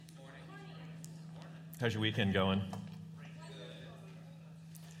How's your weekend going?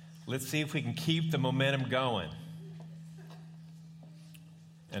 Let's see if we can keep the momentum going.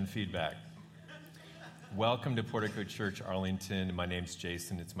 And feedback. Welcome to Portico Church, Arlington. My name's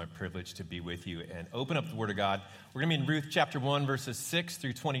Jason. It's my privilege to be with you and open up the Word of God. We're going to be in Ruth chapter 1, verses 6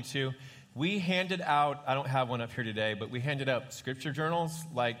 through 22. We handed out, I don't have one up here today, but we handed out scripture journals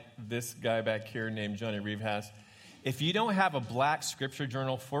like this guy back here named Johnny Reeve has. If you don't have a black scripture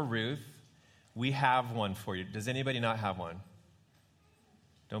journal for Ruth, we have one for you. Does anybody not have one?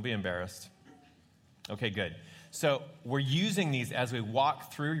 Don't be embarrassed. Okay, good. So we're using these as we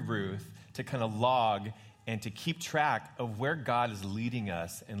walk through Ruth to kind of log and to keep track of where God is leading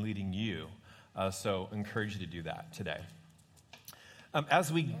us and leading you. So I encourage you to do that today. As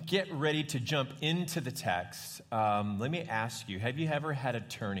we get ready to jump into the text, let me ask you, have you ever had a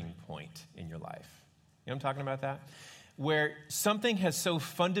turning point in your life? You know what I'm talking about that? Where something has so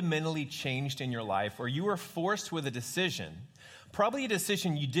fundamentally changed in your life, or you were forced with a decision, probably a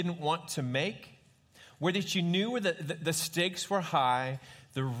decision you didn't want to make, where that you knew where the stakes were high,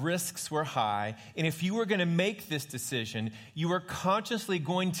 the risks were high, and if you were going to make this decision, you were consciously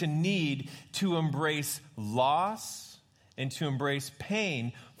going to need to embrace loss and to embrace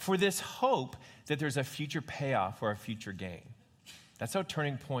pain for this hope that there's a future payoff or a future gain. That's how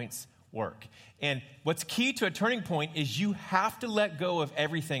turning points work. And what's key to a turning point is you have to let go of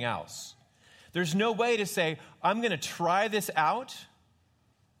everything else. There's no way to say, I'm going to try this out.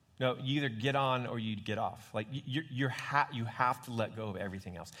 No, you either get on or you get off. Like you have to let go of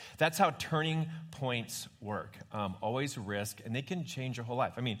everything else. That's how turning points work. Always risk, and they can change your whole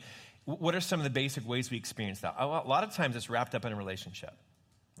life. I mean, what are some of the basic ways we experience that? A lot of times it's wrapped up in a relationship,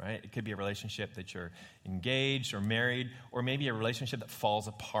 right? It could be a relationship that you're engaged or married, or maybe a relationship that falls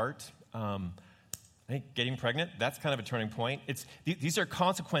apart. I think getting pregnant, that's kind of a turning point. These are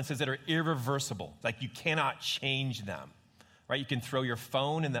consequences that are irreversible. Like you cannot change them, right? You can throw your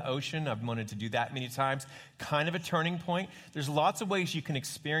phone in the ocean. I've wanted to do that many times. Kind of a turning point. There's lots of ways you can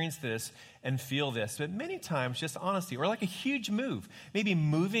experience this and feel this, but many times just honesty, or like a huge move. Maybe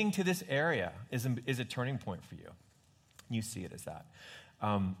moving to this area is a turning point for you. You see it as that.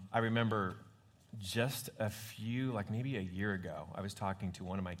 I remember just maybe a year ago, I was talking to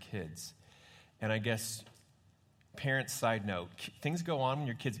one of my kids. And I guess, parents, side note, things go on when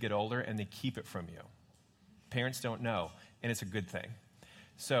your kids get older and they keep it from you. Parents don't know, and it's a good thing.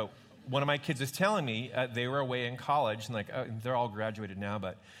 So one of my kids was telling me they were away in college, and they're all graduated now,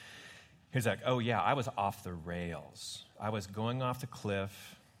 but he's like, oh yeah, I was off the rails. I was going off the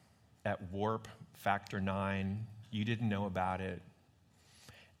cliff at warp factor 9. You didn't know about it.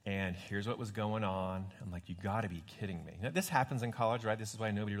 And here's what was going on. I'm like, you got to be kidding me. Now, this happens in college, right? This is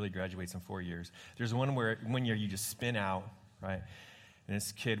why nobody really graduates in 4 years. There's one year you just spin out, right? And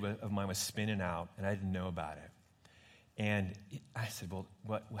this kid of mine was spinning out, and I didn't know about it. And I said, well,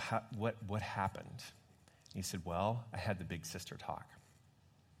 what happened? And he said, well, I had the big sister talk,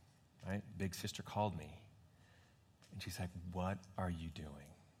 right? Big sister called me. And she's like, what are you doing?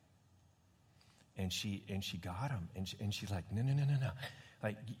 And she got him. And she's like, no.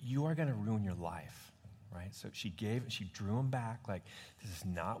 Like, you are going to ruin your life, right? So she drew him back, like, this is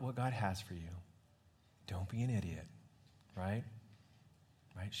not what God has for you. Don't be an idiot, right?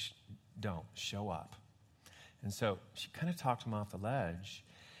 Right? Don't. Show up. And so she kind of talked him off the ledge,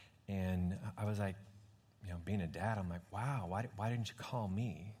 and I was like, being a dad, I'm like, wow, why didn't you call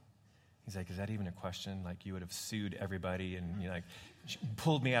me? He's like, is that even a question? Like, you would have sued everybody and,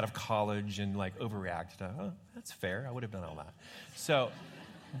 pulled me out of college and, overreacted. Oh, that's fair. I would have done all that. So,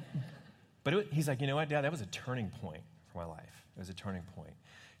 but he's like, you know what, Dad? That was a turning point for my life. It was a turning point.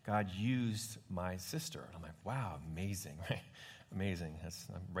 God used my sister. And I'm like, wow, amazing, right? Amazing.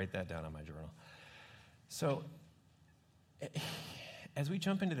 Write that down on my journal. So, as we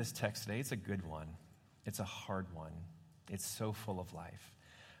jump into this text today, it's a good one. It's a hard one. It's so full of life.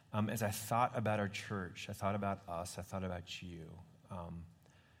 As I thought about our church, I thought about us, I thought about you.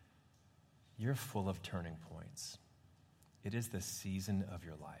 You're full of turning points. It is the season of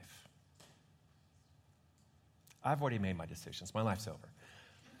your life. I've already made my decisions. My life's over.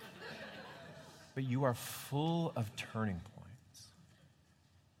 But you are full of turning points.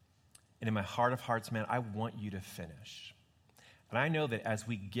 And in my heart of hearts, man, I want you to finish. And I know that as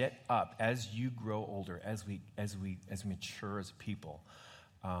we get up, as you grow older, as we mature as people,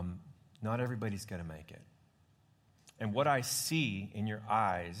 not everybody's going to make it. And what I see in your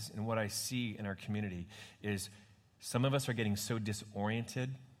eyes and what I see in our community is some of us are getting so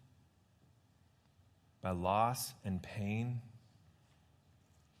disoriented by loss and pain,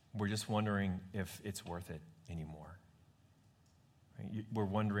 we're just wondering if it's worth it anymore. We're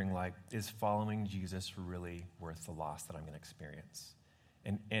wondering, like, is following Jesus really worth the loss that I'm going to experience?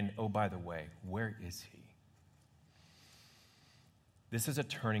 And oh, by the way, where is he? This is a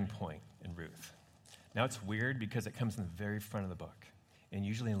turning point in Ruth. Now, it's weird because it comes in the very front of the book. And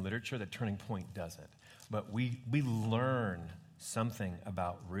usually in literature, the turning point doesn't. But we learn something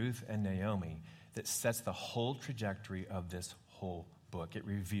about Ruth and Naomi that sets the whole trajectory of this whole book. It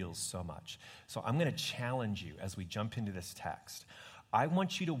reveals so much. So I'm going to challenge you as we jump into this text. I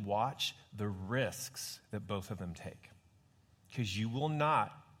want you to watch the risks that both of them take. Because you will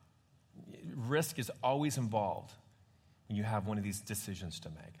not, risk is always involved when you have one of these decisions to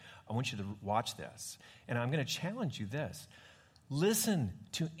make. I want you to watch this. And I'm going to challenge you this. Listen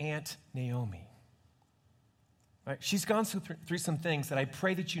to Aunt Naomi. Right? She's gone through some things that I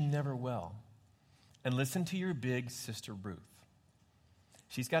pray that you never will. And listen to your big sister Ruth.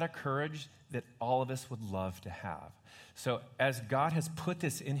 She's got a courage that all of us would love to have. So as God has put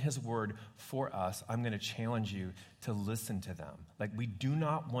this in his word for us, I'm going to challenge you to listen to them. Like, we do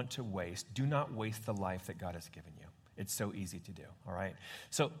not want to waste the life that God has given you. It's so easy to do, all right?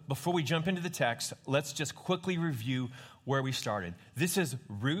 So before we jump into the text, let's just quickly review where we started. This is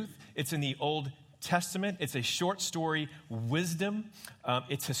Ruth. It's in the Old Testament. It's a short story, wisdom.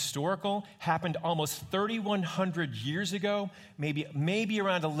 It's historical, happened almost 3,100 years ago, maybe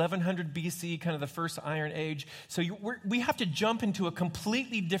around 1100 BC, kind of the first Iron Age. So we have to jump into a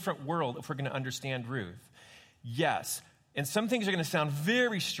completely different world if we're going to understand Ruth. Yes, and some things are going to sound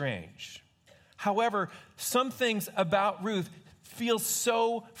very strange. However, some things about Ruth feel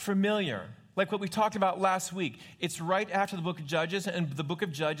so familiar. Like what we talked about last week. It's right after the book of Judges, and the book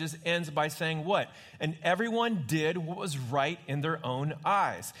of Judges ends by saying what? And everyone did what was right in their own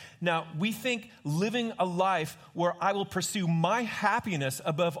eyes. Now, we think living a life where I will pursue my happiness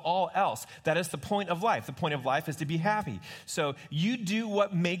above all else. That is the point of life. The point of life is to be happy. So you do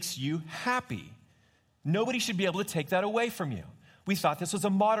what makes you happy. Nobody should be able to take that away from you. We thought this was a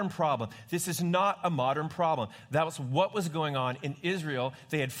modern problem. This is not a modern problem. That was what was going on in Israel.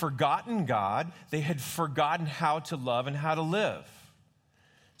 They had forgotten God. They had forgotten how to love and how to live.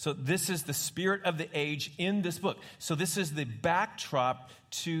 So this is the spirit of the age in this book. So this is the backdrop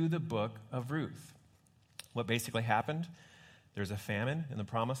to the book of Ruth. What basically happened? There's a famine in the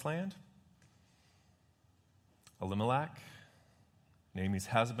promised land. Elimelech, Naomi's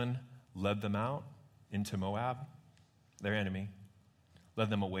husband, led them out into Moab, their enemy. Led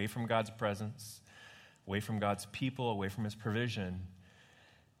them away from God's presence, away from God's people, away from his provision.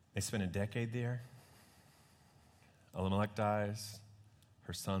 They spent a decade there. Elimelech dies,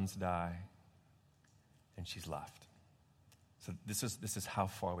 her sons die, and she's left. So this is how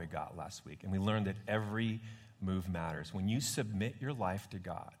far we got last week. And we learned that every move matters. When you submit your life to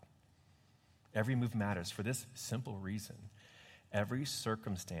God, every move matters for this simple reason. Every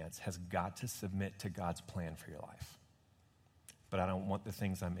circumstance has got to submit to God's plan for your life. But I don't want the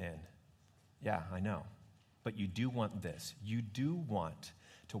things I'm in. Yeah, I know. But you do want this. You do want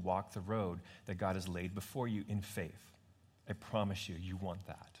to walk the road that God has laid before you in faith. I promise you, you want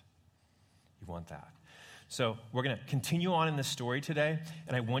that. You want that. So we're going to continue on in this story today,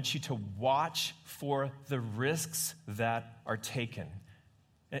 and I want you to watch for the risks that are taken.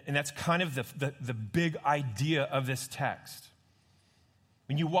 And that's kind of the big idea of this text.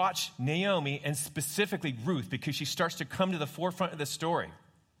 When you watch Naomi, and specifically Ruth, because she starts to come to the forefront of the story,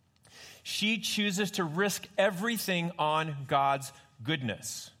 she chooses to risk everything on God's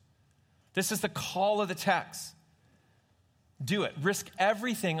goodness. This is the call of the text. Do it. Risk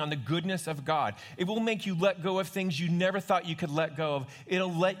everything on the goodness of God. It will make you let go of things you never thought you could let go of.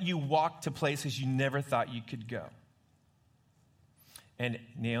 It'll let you walk to places you never thought you could go. And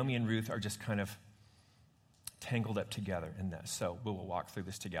Naomi and Ruth are just kind of tangled up together in this. So we will walk through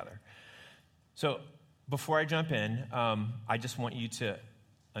this together. So before I jump in, I just want you to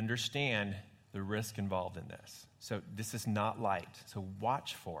understand the risk involved in this. So this is not light. So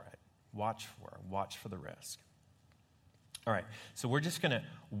watch for it. Watch for the risk. All right. So we're just going to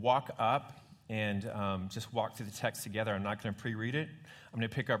walk up and just walk through the text together. I'm not going to pre-read it. I'm going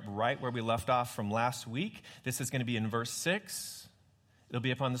to pick up right where we left off from last week. This is going to be in verse 6. It'll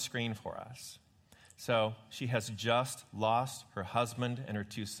be up on the screen for us. So she has just lost her husband and her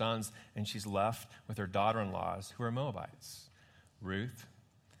 2 sons, and she's left with her daughter-in-laws, who are Moabites, Ruth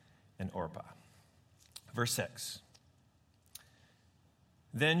and Orpah. Verse 6.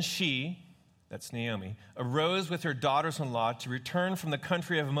 Then she, that's Naomi, arose with her daughters-in-law to return from the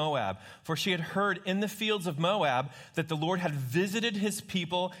country of Moab, for she had heard in the fields of Moab that the Lord had visited his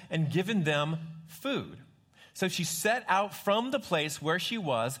people and given them food. So she set out from the place where she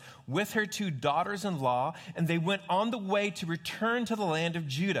was with her 2 daughters-in-law, and they went on the way to return to the land of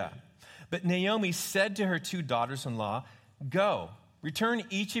Judah. But Naomi said to her 2 daughters-in-law, "Go, return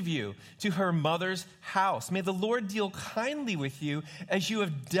each of you to her mother's house. May the Lord deal kindly with you as you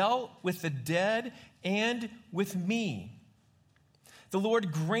have dealt with the dead and with me. The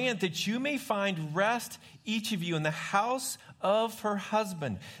Lord grant that you may find rest, each of you, in the house of her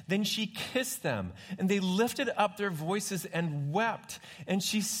husband." Then she kissed them, and they lifted up their voices and wept. And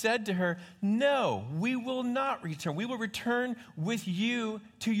she said to her, "No, we will not return. We will return with you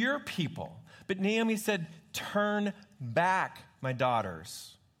to your people." But Naomi said, "Turn back, my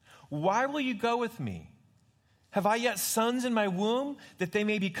daughters. Why will you go with me? Have I yet sons in my womb that they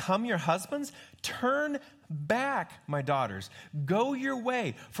may become your husbands? Turn back, my daughters. Go your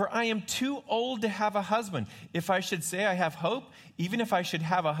way, for I am too old to have a husband. If I should say I have hope, even if I should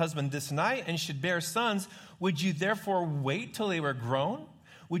have a husband this night and should bear sons, would you therefore wait till they were grown?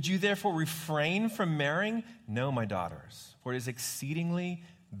 Would you therefore refrain from marrying? No, my daughters, for it is exceedingly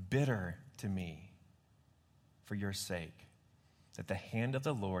bitter to me for your sake that the hand of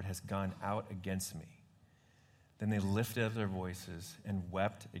the Lord has gone out against me." Then they lifted up their voices and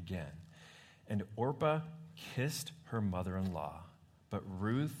wept again. And Orpah kissed her mother-in-law, but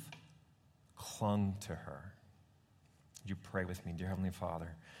Ruth clung to her. Would you pray with me? Dear Heavenly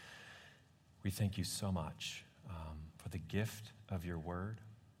Father, we thank you so much for the gift of your word.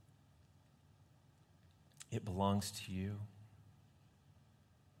 It belongs to you.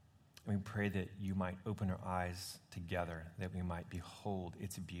 And we pray that you might open our eyes together, that we might behold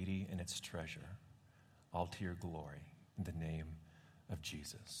its beauty and its treasure, all to your glory, in the name of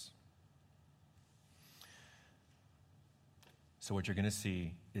Jesus. So what you're going to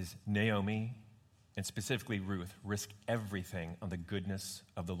see is Naomi, and specifically Ruth, risk everything on the goodness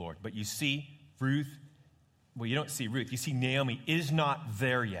of the Lord. But you see Ruth, well, you don't see Ruth. You see Naomi is not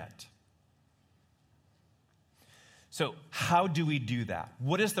there yet. So how do we do that?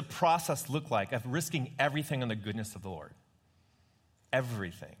 What does the process look like of risking everything on the goodness of the Lord?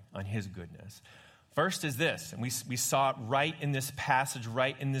 Everything on his goodness. First is this, and we saw it right in this passage,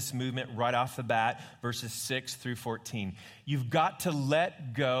 right in this movement, right off the bat, verses 6 through 14. You've got to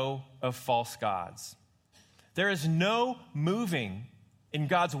let go of false gods. There is no moving in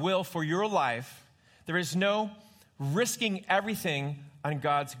God's will for your life. There is no risking everything on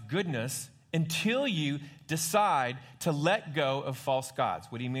God's goodness until you decide to let go of false gods.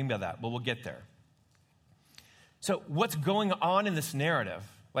 What do you mean by that? Well, we'll get there. So what's going on in this narrative?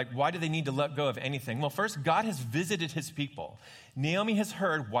 Like, why do they need to let go of anything? Well, first, God has visited his people. Naomi has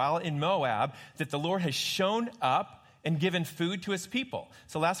heard while in Moab that the Lord has shown up and given food to his people.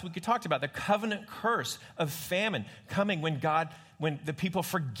 So last week we talked about the covenant curse of famine coming when the people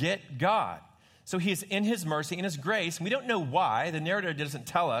forget God. So he is in his mercy, in his grace, and we don't know why. The narrative doesn't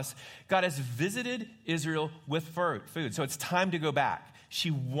tell us. God has visited Israel with food. So it's time to go back. She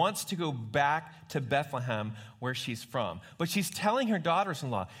wants to go back to Bethlehem, where she's from. But she's telling her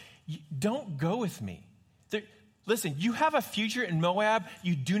daughters-in-law, don't go with me. Listen, you have a future in Moab.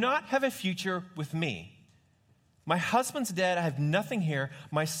 You do not have a future with me. My husband's dead. I have nothing here.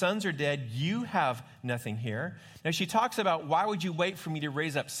 My sons are dead. You have nothing here. Now, she talks about, why would you wait for me to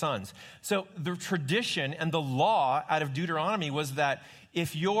raise up sons? So the tradition and the law out of Deuteronomy was that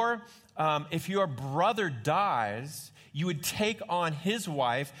if your brother dies, you would take on his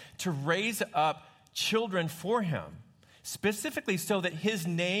wife to raise up children for him, specifically so that his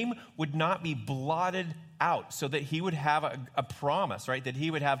name would not be blotted out, so that he would have a promise, right? That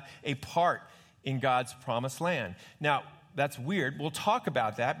he would have a part in God's promised land. Now, that's weird. We'll talk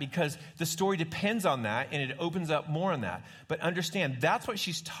about that because the story depends on that and it opens up more on that. But understand, that's what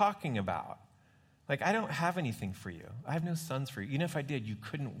she's talking about. Like, I don't have anything for you. I have no sons for you. Even if I did, you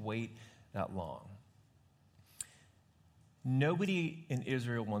couldn't wait that long. Nobody in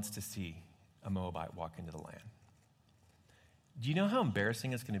Israel wants to see a Moabite walk into the land. Do you know how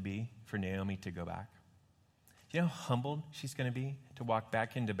embarrassing it's going to be for Naomi to go back? Do you know how humbled she's going to be to walk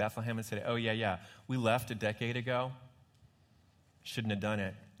back into Bethlehem and say, oh, yeah, we left a decade ago. Shouldn't have done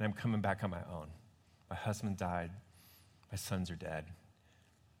it, and I'm coming back on my own. My husband died. My sons are dead.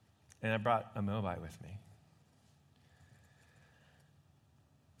 And I brought a Moabite with me.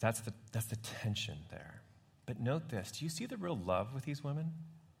 That's the tension there. But note this. Do you see the real love with these women?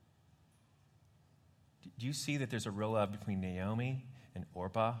 Do you see that there's a real love between Naomi and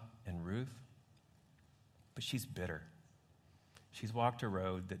Orpah and Ruth? But she's bitter. She's walked a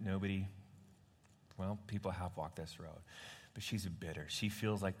road that people have walked this road. But she's bitter. She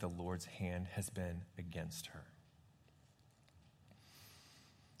feels like the Lord's hand has been against her.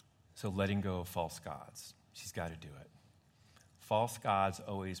 So letting go of false gods. she's got to do it. False gods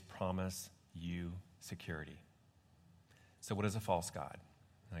always promise you security. So what is a false god?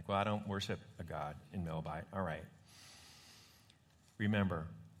 Like, well, I don't worship a god in Moabite. All right. Remember,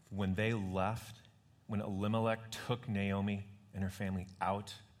 when they left, when Elimelech took Naomi and her family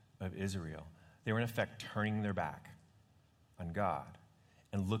out of Israel, they were in effect turning their back on God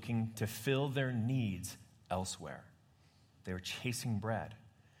and looking to fill their needs elsewhere. They were chasing bread.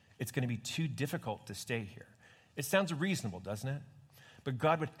 It's going to be too difficult to stay here. It sounds reasonable, doesn't it? But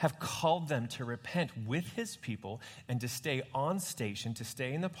God would have called them to repent with his people and to stay on station, to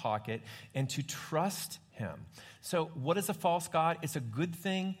stay in the pocket, and to trust him. So what is a false god? It's a good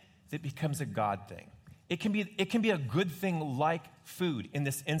thing that becomes a God thing. It can be a good thing like food in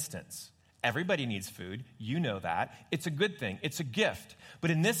this instance. Everybody needs food. You know that. It's a good thing. It's a gift.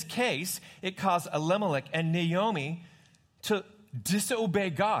 But in this case, it caused Elimelech and Naomi to disobey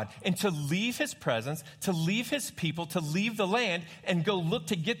God and to leave his presence, to leave his people, to leave the land and go look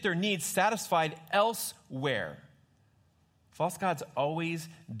to get their needs satisfied elsewhere. False gods always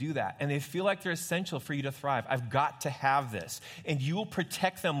do that, and they feel like they're essential for you to thrive. I've got to have this, and you will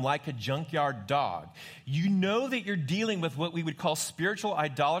protect them like a junkyard dog. You know that you're dealing with what we would call spiritual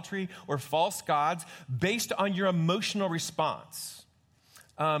idolatry or false gods based on your emotional response.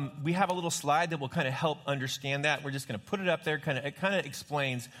 We have a little slide that will kind of help understand that. We're just going to put it up there. It kind of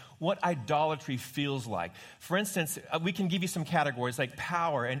explains what idolatry feels like. For instance, we can give you some categories like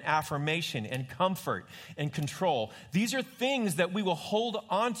power and affirmation and comfort and control. These are things that we will hold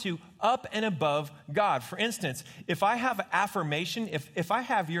on to up and above God. For instance, if I have affirmation, if I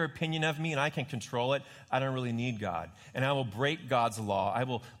have your opinion of me and I can control it, I don't really need God. And I will break God's law. I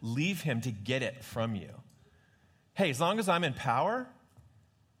will leave him to get it from you. Hey, as long as I'm in power,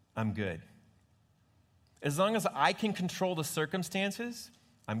 I'm good. As long as I can control the circumstances,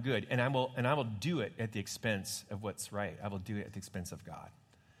 I'm good. And I will do it at the expense of what's right. I will do it at the expense of God.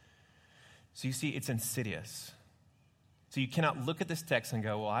 So you see, it's insidious. So you cannot look at this text and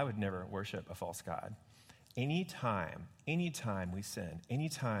go, well, I would never worship a false god. Anytime we sin,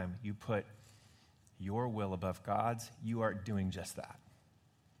 anytime you put your will above God's, you are doing just that.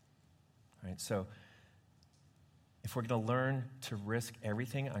 All right, so if we're going to learn to risk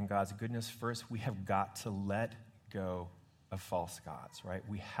everything on God's goodness first, we have got to let go of false gods, right?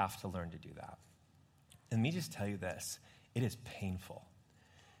 We have to learn to do that. And let me just tell you this. It is painful.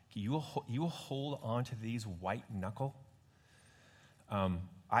 You will hold on to these white knuckle.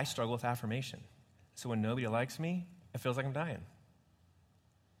 I struggle with affirmation. So when nobody likes me, it feels like I'm dying.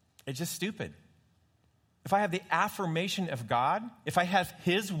 It's just stupid. If I have the affirmation of God, if I have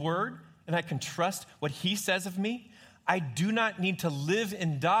his word, and I can trust what he says of me, I do not need to live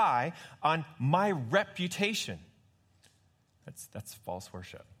and die on my reputation. That's false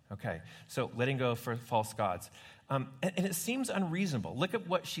worship. Okay, so letting go for false gods. And it seems unreasonable. Look at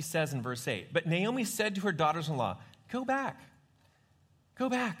what she says in verse 8. But Naomi said to her daughters-in-law, go back. Go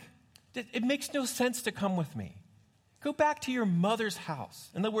back. It makes no sense to come with me. Go back to your mother's house.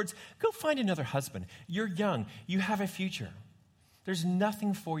 In other words, go find another husband. You're young. You have a future. There's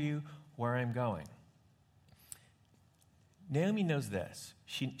nothing for you where I'm going. Naomi knows this.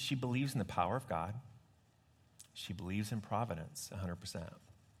 She believes in the power of God. She believes in providence 100%.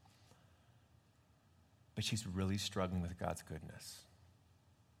 But she's really struggling with God's goodness.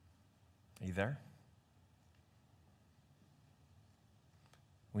 Are you there?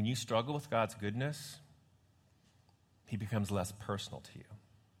 When you struggle with God's goodness, he becomes less personal to you.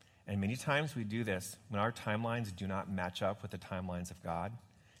 And many times we do this when our timelines do not match up with the timelines of God.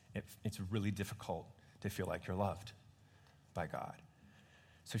 It's really difficult to feel like you're loved by God.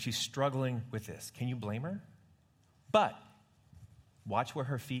 So she's struggling with this. Can you blame her? But watch where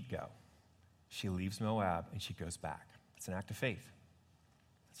her feet go. She leaves Moab and she goes back. It's an act of faith.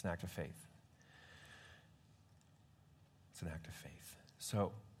 It's an act of faith. It's an act of faith.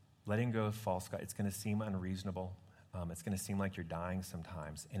 So letting go of false God, it's going to seem unreasonable. It's going to seem like you're dying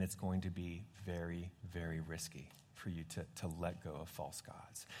sometimes, and it's going to be very, very risky for you to let go of false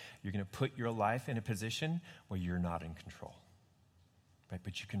gods. You're going to put your life in a position where you're not in control, right?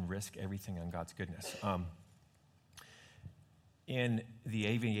 But you can risk everything on God's goodness. In the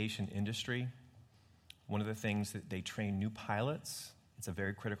aviation industry, one of the things that they train new pilots, it's a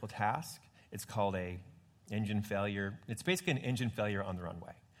very critical task. It's called a engine failure. It's basically an engine failure on the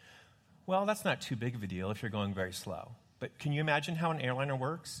runway. Well, that's not too big of a deal if you're going very slow. But can you imagine how an airliner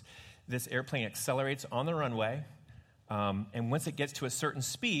works? This airplane accelerates on the runway, and once it gets to a certain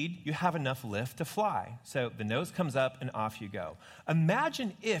speed, you have enough lift to fly. So the nose comes up and off you go.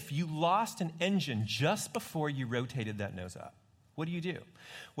 Imagine if you lost an engine just before you rotated that nose up. What do?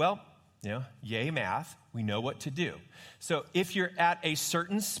 Well, Yay, math. We know what to do. So if you're at a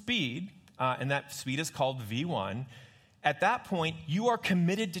certain speed, and that speed is called V1, at that point, you are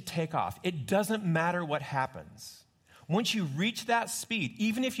committed to take off. It doesn't matter what happens. Once you reach that speed,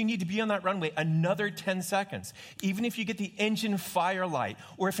 even if you need to be on that runway another 10 seconds, even if you get the engine fire light,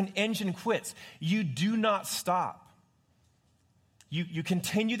 or if an engine quits, you do not stop. You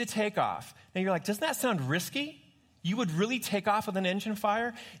continue to take off. Now you're like, doesn't that sound risky? You would really take off with an engine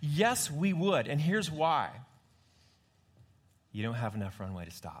fire? Yes, we would. And here's why. You don't have enough runway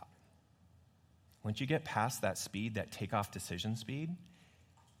to stop. Once you get past that speed, that takeoff decision speed,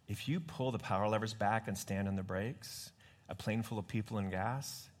 if you pull the power levers back and stand on the brakes, a plane full of people and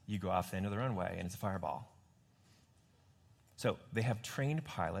gas, you go off the end of the runway and it's a fireball. So they have trained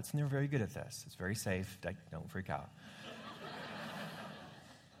pilots and they're very good at this. It's very safe. Don't freak out.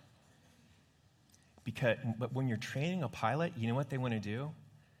 But when you're training a pilot, you know what they want to do?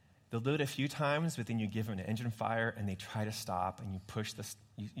 They'll do it a few times, but then you give them an engine fire and they try to stop and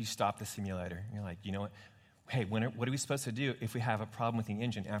you stop the simulator. And you're like, you know what? Hey, what are we supposed to do if we have a problem with the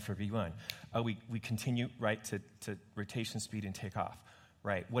engine after V1? Oh, we continue right to rotation speed and take off.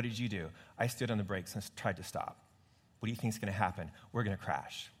 Right, what did you do? I stood on the brakes and tried to stop. What do you think is going to happen? We're going to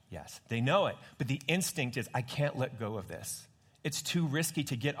crash. Yes, they know it, but the instinct is, I can't let go of this. It's too risky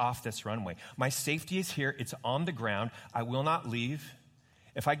to get off this runway. My safety is here. It's on the ground. I will not leave.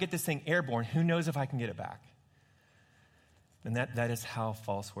 If I get this thing airborne, who knows if I can get it back? And that is how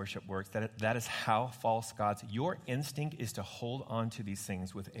false worship works. That is how false gods. Your instinct is to hold on to these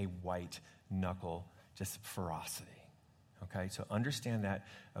things with a white knuckle, just ferocity. Okay, so understand that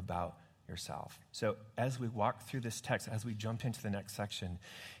about yourself. So as we walk through this text, as we jump into the next section,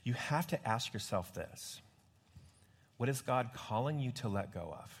 you have to ask yourself this. What is God calling you to let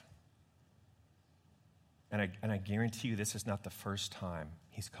go of? And I guarantee you this is not the first time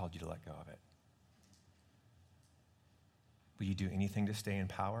he's called you to let go of it. Will you do anything to stay in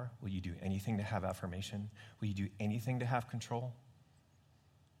power? Will you do anything to have affirmation? Will you do anything to have control?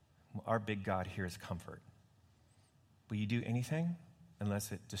 Our big God here is comfort. Will you do anything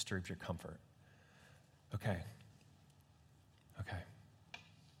unless it disturbs your comfort? Okay.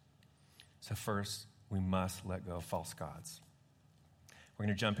 So first, we must let go of false gods. We're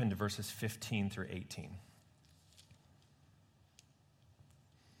going to jump into verses 15 through 18.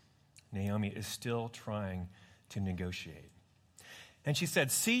 Naomi is still trying to negotiate. And she said,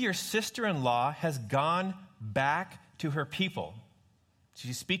 see, your sister-in-law has gone back to her people.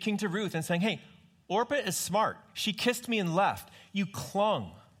 She's speaking to Ruth and saying, hey, Orpah is smart. She kissed me and left. You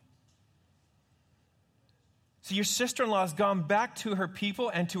clung. So your sister-in-law has gone back to her people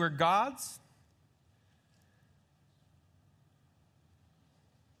and to her gods?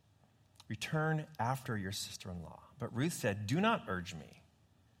 Return after your sister-in-law. But Ruth said, do not urge me.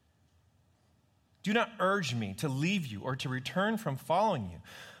 Do not urge me to leave you or to return from following you.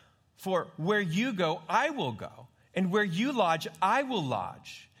 For where you go, I will go. And where you lodge, I will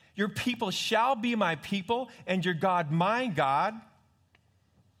lodge. Your people shall be my people, and your God my God.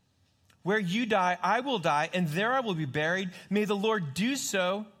 Where you die, I will die, and there I will be buried. May the Lord do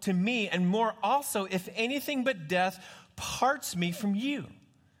so to me, and more also, if anything but death parts me from you.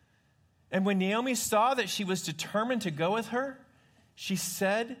 And when Naomi saw that she was determined to go with her, she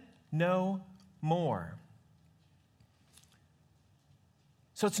said no more.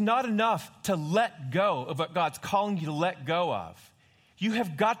 So it's not enough to let go of what God's calling you to let go of. You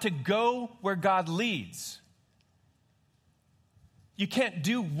have got to go where God leads. You can't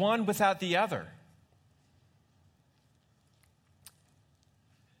do one without the other.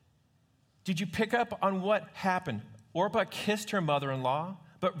 Did you pick up on what happened? Orpah kissed her mother-in-law,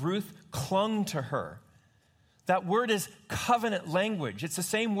 but Ruth clung to her. That word is covenant language. It's the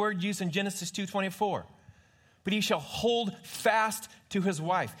same word used in Genesis 2:24. But he shall hold fast to his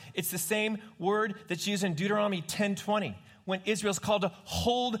wife. It's the same word that's used in Deuteronomy 10:20, when Israel's called to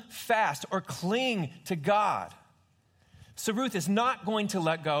hold fast or cling to God. So Ruth is not going to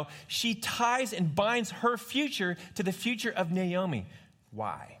let go. She ties and binds her future to the future of Naomi.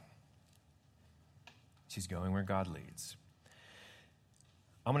 Why? She's going where God leads.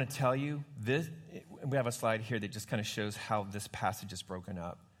 I'm going to tell you this. We have a slide here that just kind of shows how this passage is broken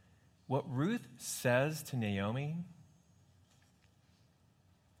up. What Ruth says to Naomi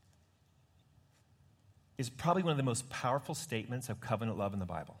is probably one of the most powerful statements of covenant love in the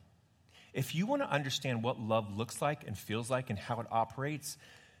Bible. If you want to understand what love looks like and feels like and how it operates,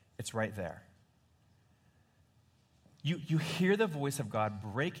 it's right there. You hear the voice of God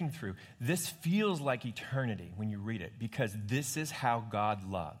breaking through. This feels like eternity when you read it, because this is how God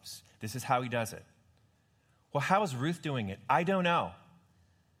loves. This is how he does it. Well, how is Ruth doing it? I don't know.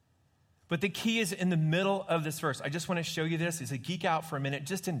 But the key is in the middle of this verse. I just want to show you this. As a geek out for a minute,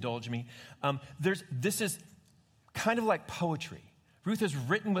 just indulge me. This is kind of like poetry. Ruth is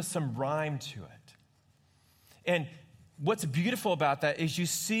written with some rhyme to it. And what's beautiful about that is you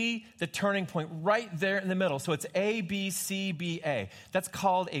see the turning point right there in the middle. So it's A, B, C, B, A. That's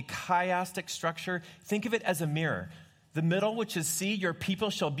called a chiastic structure. Think of it as a mirror. The middle, which is C, your people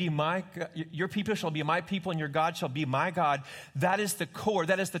shall be my people, and your God shall be my God. That is the core.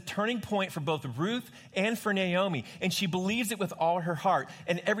 That is the turning point for both Ruth and for Naomi. And she believes it with all her heart.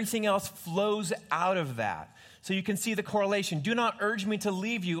 And everything else flows out of that. So you can see the correlation. Do not urge me to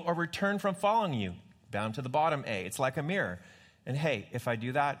leave you or return from following you. Down to the bottom, A. It's like a mirror. And hey, if I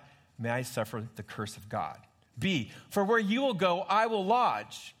do that, may I suffer the curse of God. B, for where you will go, I will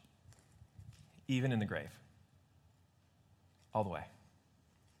lodge, even in the grave. All the way.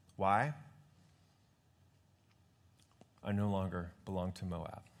 Why? I no longer belong to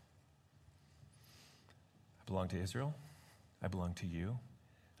Moab. I belong to Israel. I belong to you.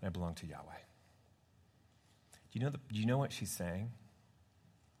 And I belong to Yahweh. Do you know what she's saying?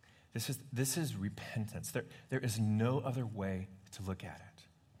 This is repentance. There is no other way to look at it.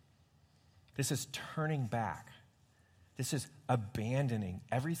 This is turning back. This is abandoning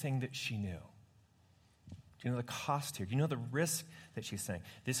everything that she knew. Do you know the cost here? Do you know the risk that she's saying?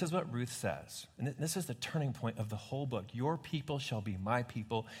 This is what Ruth says. And this is the turning point of the whole book. Your people shall be my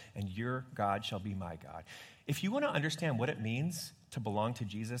people, and your God shall be my God. If you want to understand what it means to belong to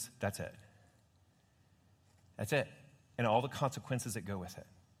Jesus, that's it. That's it. And all the consequences that go with it.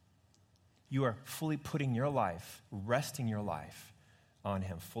 You are fully putting your life, resting your life on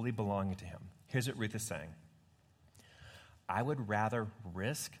him, fully belonging to him. Here's what Ruth is saying. I would rather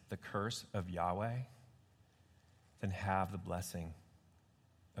risk the curse of Yahweh than have the blessing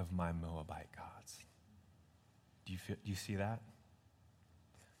of my Moabite gods. Do you see that?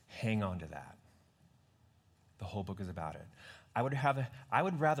 Hang on to that. The whole book is about it. I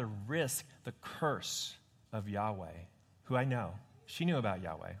would rather risk the curse of Yahweh, who I know. She knew about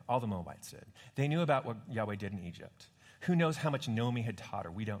Yahweh. All the Moabites did. They knew about what Yahweh did in Egypt. Who knows how much Naomi had taught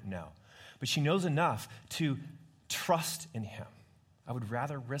her? We don't know. But she knows enough to trust in him. I would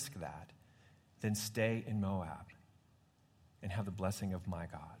rather risk that than stay in Moab and have the blessing of my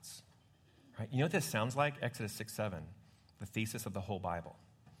gods. Right? You know what this sounds like? Exodus 6:7, the thesis of the whole Bible,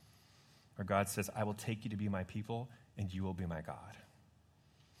 where God says, I will take you to be my people, and you will be my God.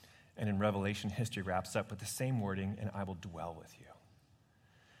 And in Revelation, history wraps up with the same wording, and I will dwell with you.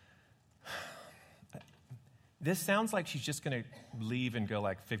 This sounds like she's just going to leave and go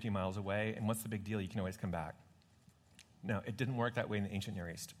like 50 miles away, and what's the big deal? You can always come back. No, it didn't work that way in the ancient Near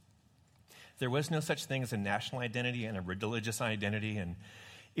East. There was no such thing as a national identity and a religious identity, and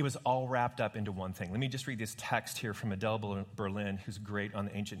it was all wrapped up into one thing. Let me just read this text here from Adele Berlin, who's great on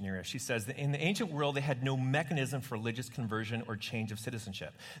the ancient Near East. She says that in the ancient world, they had no mechanism for religious conversion or change of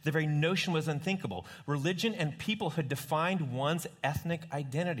citizenship. The very notion was unthinkable. Religion and peoplehood defined one's ethnic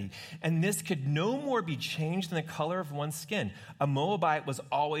identity, and this could no more be changed than the color of one's skin. A Moabite was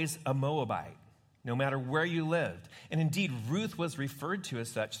always a Moabite, no matter where you lived. And indeed, Ruth was referred to as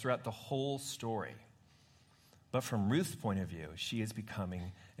such throughout the whole story. But from Ruth's point of view, she is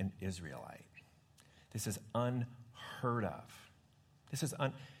becoming an Israelite. This is unheard of.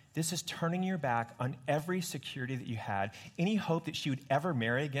 This is turning your back on every security that you had, any hope that she would ever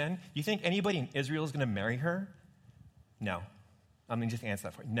marry again. You think anybody in Israel is going to marry her? No. I'm going to just answer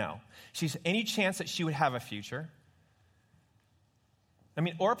that for you. No. Any chance that she would have a future? I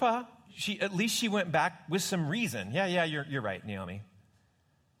mean, Orpah, at least she went back with some reason. Yeah, you're right, Naomi.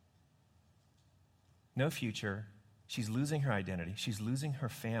 No future. She's losing her identity. She's losing her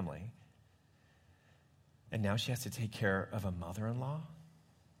family. And now she has to take care of a mother-in-law?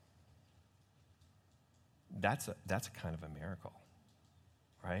 That's a kind of a miracle,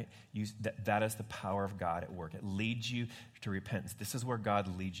 right? That is the power of God at work. It leads you to repentance. This is where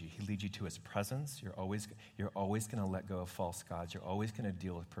God leads you. He leads you to his presence. You're always going to let go of false gods. You're always going to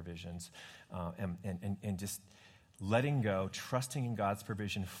deal with provisions and just letting go, trusting in God's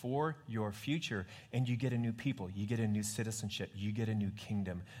provision for your future, and you get a new people. You get a new citizenship. You get a new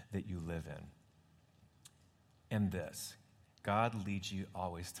kingdom that you live in. And this, God leads you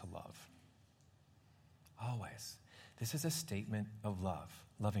always to love. Always. This is a statement of love,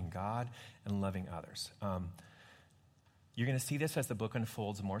 loving God and loving others. You're going to see this as the book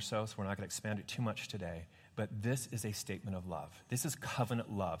unfolds more so we're not going to expand it too much today. But this is a statement of love. This is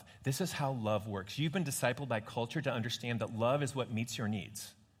covenant love. This is how love works. You've been discipled by culture to understand that love is what meets your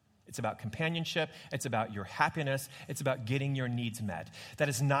needs. It's about companionship. It's about your happiness. It's about getting your needs met. That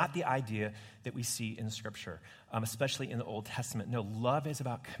is not the idea that we see in Scripture, especially in the Old Testament. No, love is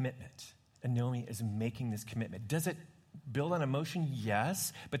about commitment. And Naomi is making this commitment. Does it build on emotion?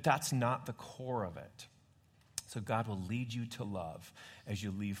 Yes, but that's not the core of it. So God will lead you to love as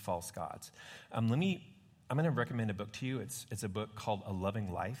you leave false gods. I'm going to recommend a book to you. It's a book called A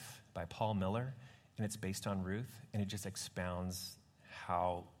Loving Life by Paul Miller, and it's based on Ruth, and it just expounds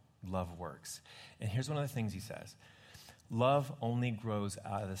how love works. And here's one of the things he says. Love only grows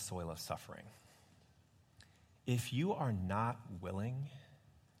out of the soil of suffering. If you are not willing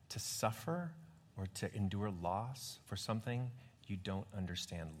to suffer or to endure loss for something, you don't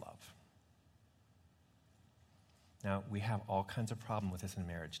understand love. Now, we have all kinds of problems with this in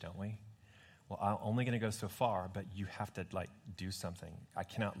marriage, don't we? Well, I'm only going to go so far, but you have to, do something. I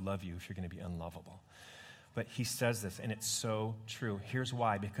cannot love you if you're going to be unlovable. But he says this, and it's so true. Here's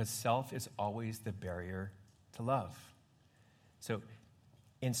why. Because self is always the barrier to love. So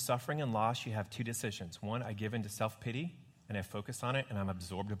in suffering and loss, you have two decisions. One, I give into self-pity, and I focus on it, and I'm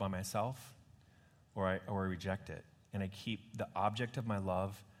absorbed by myself, or I reject it. And I keep the object of my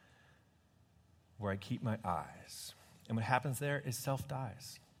love where I keep my eyes. And what happens there is self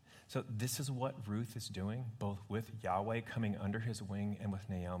dies. So this is what Ruth is doing, both with Yahweh coming under his wing and with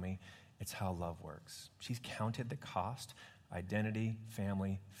Naomi. It's how love works. She's counted the cost, identity,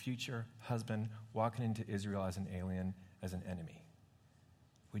 family, future, husband, walking into Israel as an alien, as an enemy.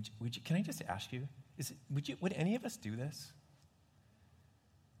 Can I just ask you, would any of us do this?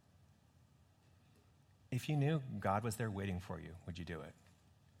 If you knew God was there waiting for you, would you do it?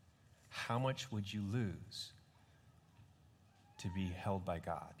 How much would you lose to be held by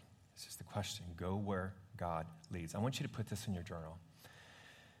God? This is the question. Go where God leads. I want you to put this in your journal.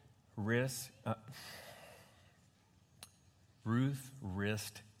 Ruth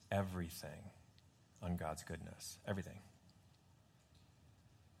risked everything on God's goodness. Everything.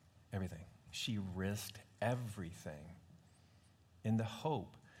 Everything. She risked everything in the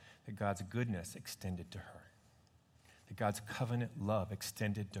hope that God's goodness extended to her, that God's covenant love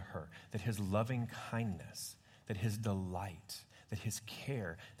extended to her, that his loving kindness, that his delight, that his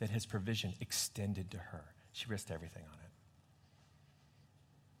care, that his provision extended to her. She risked everything on it.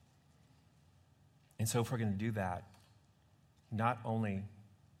 And so if we're going to do that, not only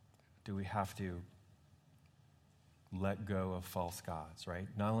do we have to let go of false gods, right?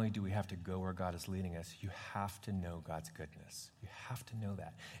 Not only do we have to go where God is leading us, you have to know God's goodness. You have to know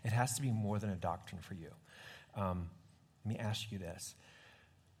that. It has to be more than a doctrine for you. Let me ask you this.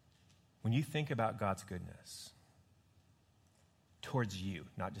 When you think about God's goodness towards you,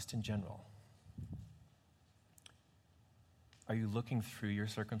 not just in general, are you looking through your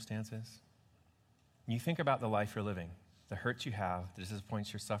circumstances? When you think about the life you're living, the hurts you have, the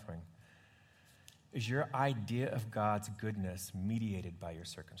disappointments you're suffering, is your idea of God's goodness mediated by your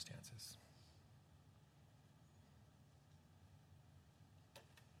circumstances?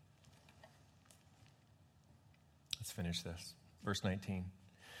 Let's finish this. Verse 19.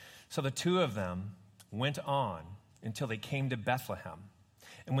 So the two of them went on until they came to Bethlehem.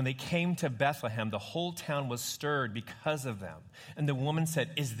 And when they came to Bethlehem, the whole town was stirred because of them. And the woman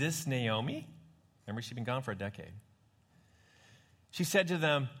said, "Is this Naomi?" Remember, she'd been gone for a decade. She said to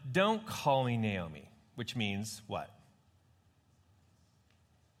them, "Don't call me Naomi," which means what?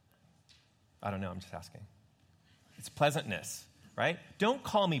 I don't know, I'm just asking. It's pleasantness, right? Don't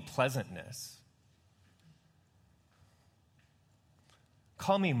call me pleasantness.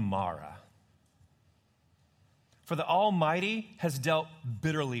 Call me Mara. For the Almighty has dealt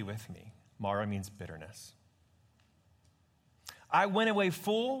bitterly with me. Mara means bitterness. I went away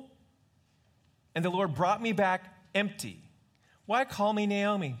full, and the Lord brought me back empty. Why call me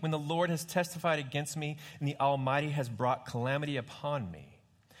Naomi when the Lord has testified against me and the Almighty has brought calamity upon me?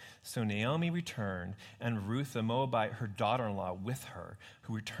 So Naomi returned, and Ruth the Moabite, her daughter-in-law, with her,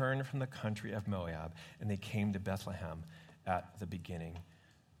 who returned from the country of Moab, and they came to Bethlehem at the beginning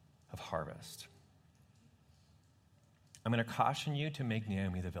of harvest. I'm going to caution you to make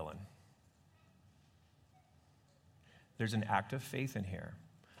Naomi the villain. There's an act of faith in here,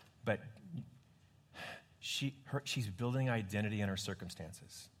 but she's building identity in her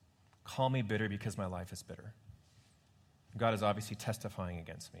circumstances. Call me bitter because my life is bitter. God is obviously testifying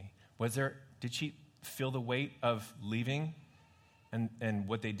against me. Did she feel the weight of leaving and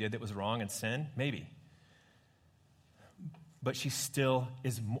what they did that was wrong and sin? Maybe. But she still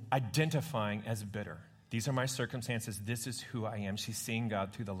is identifying as bitter. These are my circumstances. This is who I am. She's seeing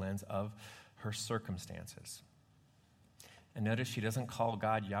God through the lens of her circumstances. And notice she doesn't call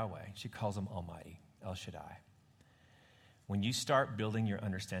God Yahweh. She calls him Almighty, El Shaddai. When you start building your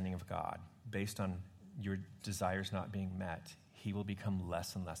understanding of God based on your desires not being met, he will become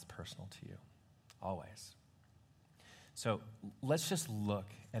less and less personal to you, always. So let's just look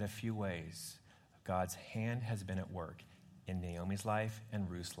at a few ways God's hand has been at work in Naomi's life and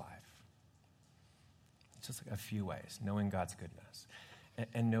Ruth's life. Just like a few ways, knowing God's goodness.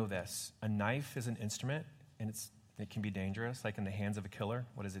 And know this, a knife is an instrument, and it can be dangerous, like in the hands of a killer.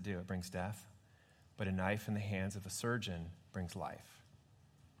 What does it do? It brings death. But a knife in the hands of a surgeon brings life.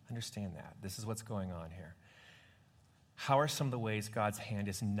 Understand that. This is what's going on here. How are some of the ways God's hand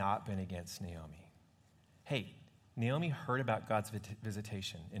has not been against Naomi? Hey, Naomi heard about God's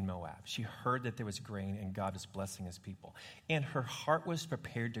visitation in Moab. She heard that there was grain and God was blessing his people. And her heart was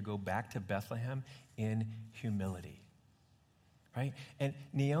prepared to go back to Bethlehem in humility. Right? And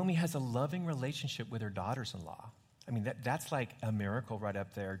Naomi has a loving relationship with her daughters-in-law. I mean, that's like a miracle right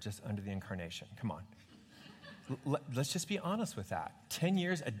up there just under the incarnation. Come on. Let's just be honest with that. 10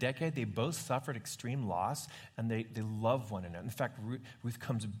 years, a decade, they both suffered extreme loss, and they love one another. In fact, Ruth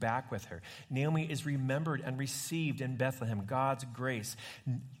comes back with her. Naomi is remembered and received in Bethlehem, God's grace.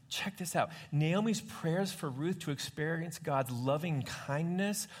 Check this out. Naomi's prayers for Ruth to experience God's loving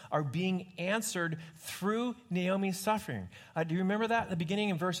kindness are being answered through Naomi's suffering. Do you remember that in the beginning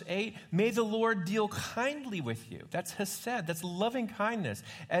in verse 8? May the Lord deal kindly with you. That's hesed. That's loving kindness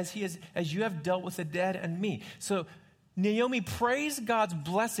as you have dealt with the dead and me. So Naomi prays God's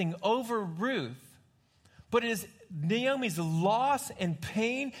blessing over Ruth, but it is Naomi's loss and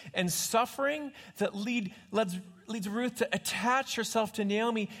pain and suffering that leads Ruth to attach herself to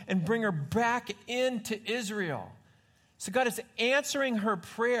Naomi and bring her back into Israel. So God is answering her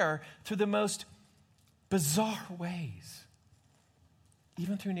prayer through the most bizarre ways.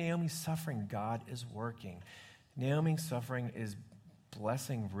 Even through Naomi's suffering, God is working. Naomi's suffering is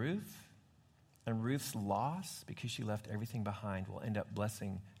blessing Ruth, and Ruth's loss, because she left everything behind, will end up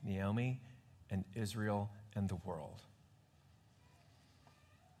blessing Naomi and Israel and the world.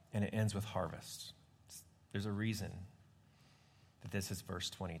 And it ends with harvest. There's a reason that this is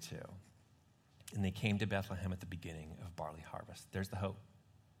verse 22. And they came to Bethlehem at the beginning of barley harvest. There's the hope.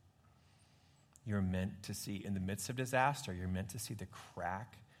 You're meant to see, in the midst of disaster, you're meant to see the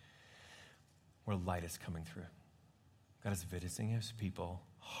crack where light is coming through. God is visiting his people.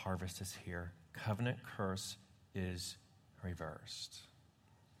 Harvest is here. Covenant curse is reversed.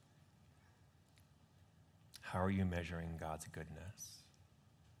 How are you measuring God's goodness?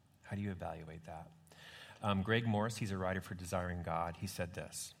 How do you evaluate that? Greg Morris, he's a writer for Desiring God. He said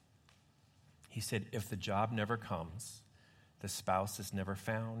this. He said, if the job never comes, the spouse is never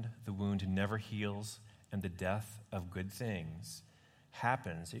found, the wound never heals, and the death of good things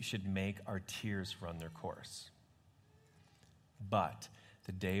happens, it should make our tears run their course. But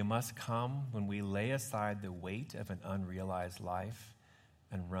the day must come when we lay aside the weight of an unrealized life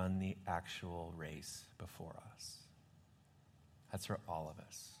and run the actual race before us. That's for all of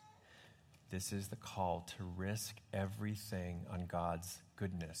us. This is the call to risk everything on God's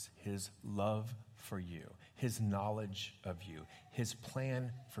goodness, his love for you, his knowledge of you, his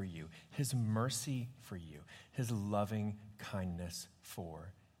plan for you, his mercy for you, his loving kindness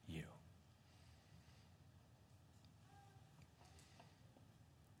for you.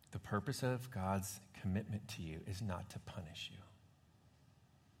 The purpose of God's commitment to you is not to punish you.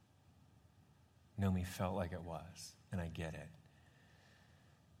 Naomi felt like it was, and I get it.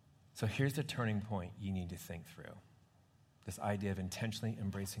 So here's the turning point you need to think through. This idea of intentionally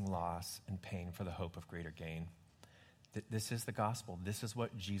embracing loss and pain for the hope of greater gain. This is the gospel. This is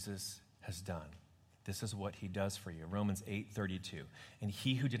what Jesus has done. This is what he does for you. Romans 8:32. And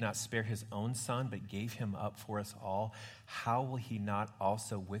he who did not spare his own son, but gave him up for us all, how will he not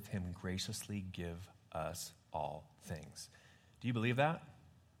also with him graciously give us all things? Do you believe that?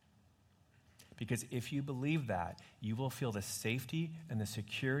 Because if you believe that, you will feel the safety and the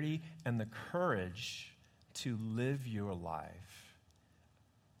security and the courage to live your life,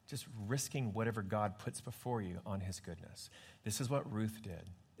 just risking whatever God puts before you on his goodness. This is what Ruth did.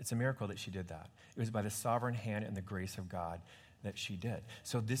 It's a miracle that she did that. It was by the sovereign hand and the grace of God that she did.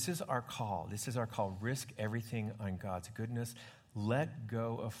 So this is our call. This is our call. Risk everything on God's goodness. Let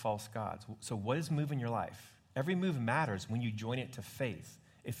go of false gods. So what is moving your life? Every move matters when you join it to faith.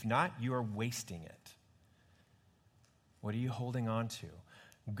 If not, you are wasting it. What are you holding on to?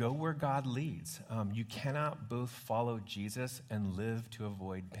 Go where God leads. You cannot both follow Jesus and live to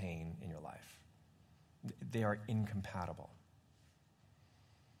avoid pain in your life. They are incompatible.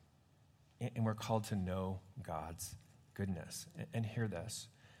 And we're called to know God's goodness. And hear this.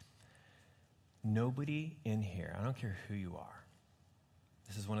 Nobody in here, I don't care who you are,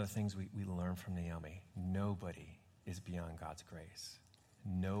 this is one of the things we learn from Naomi. Nobody is beyond God's grace.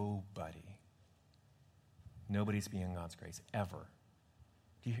 Nobody. Nobody's beyond God's grace, ever.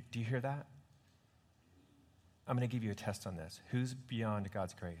 Do you hear that? I'm going to give you a test on this. Who's beyond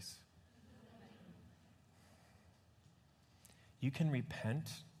God's grace? You can repent.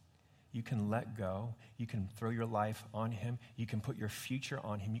 You can let go. You can throw your life on him. You can put your future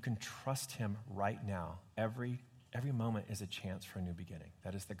on him. You can trust him right now. Every moment is a chance for a new beginning.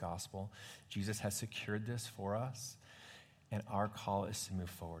 That is the gospel. Jesus has secured this for us, and our call is to move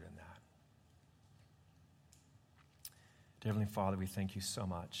forward in that. Dear Heavenly Father, we thank you so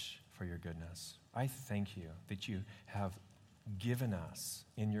much for your goodness. I thank you that you have given us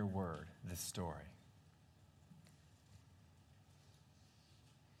in your word this story.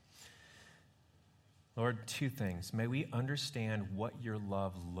 Lord, two things. May we understand what your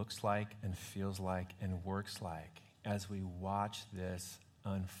love looks like and feels like and works like as we watch this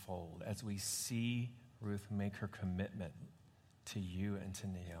unfold, as we see Ruth make her commitment to you and to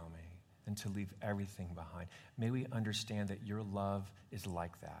Naomi and to leave everything behind. May we understand that your love is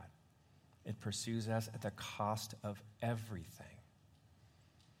like that. It pursues us at the cost of everything.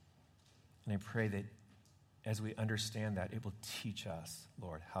 And I pray that as we understand that, it will teach us,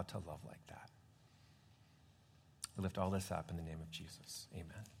 Lord, how to love like that. We lift all this up in the name of Jesus. Amen.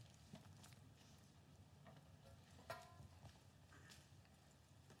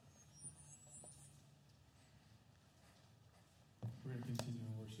 We're going to continue.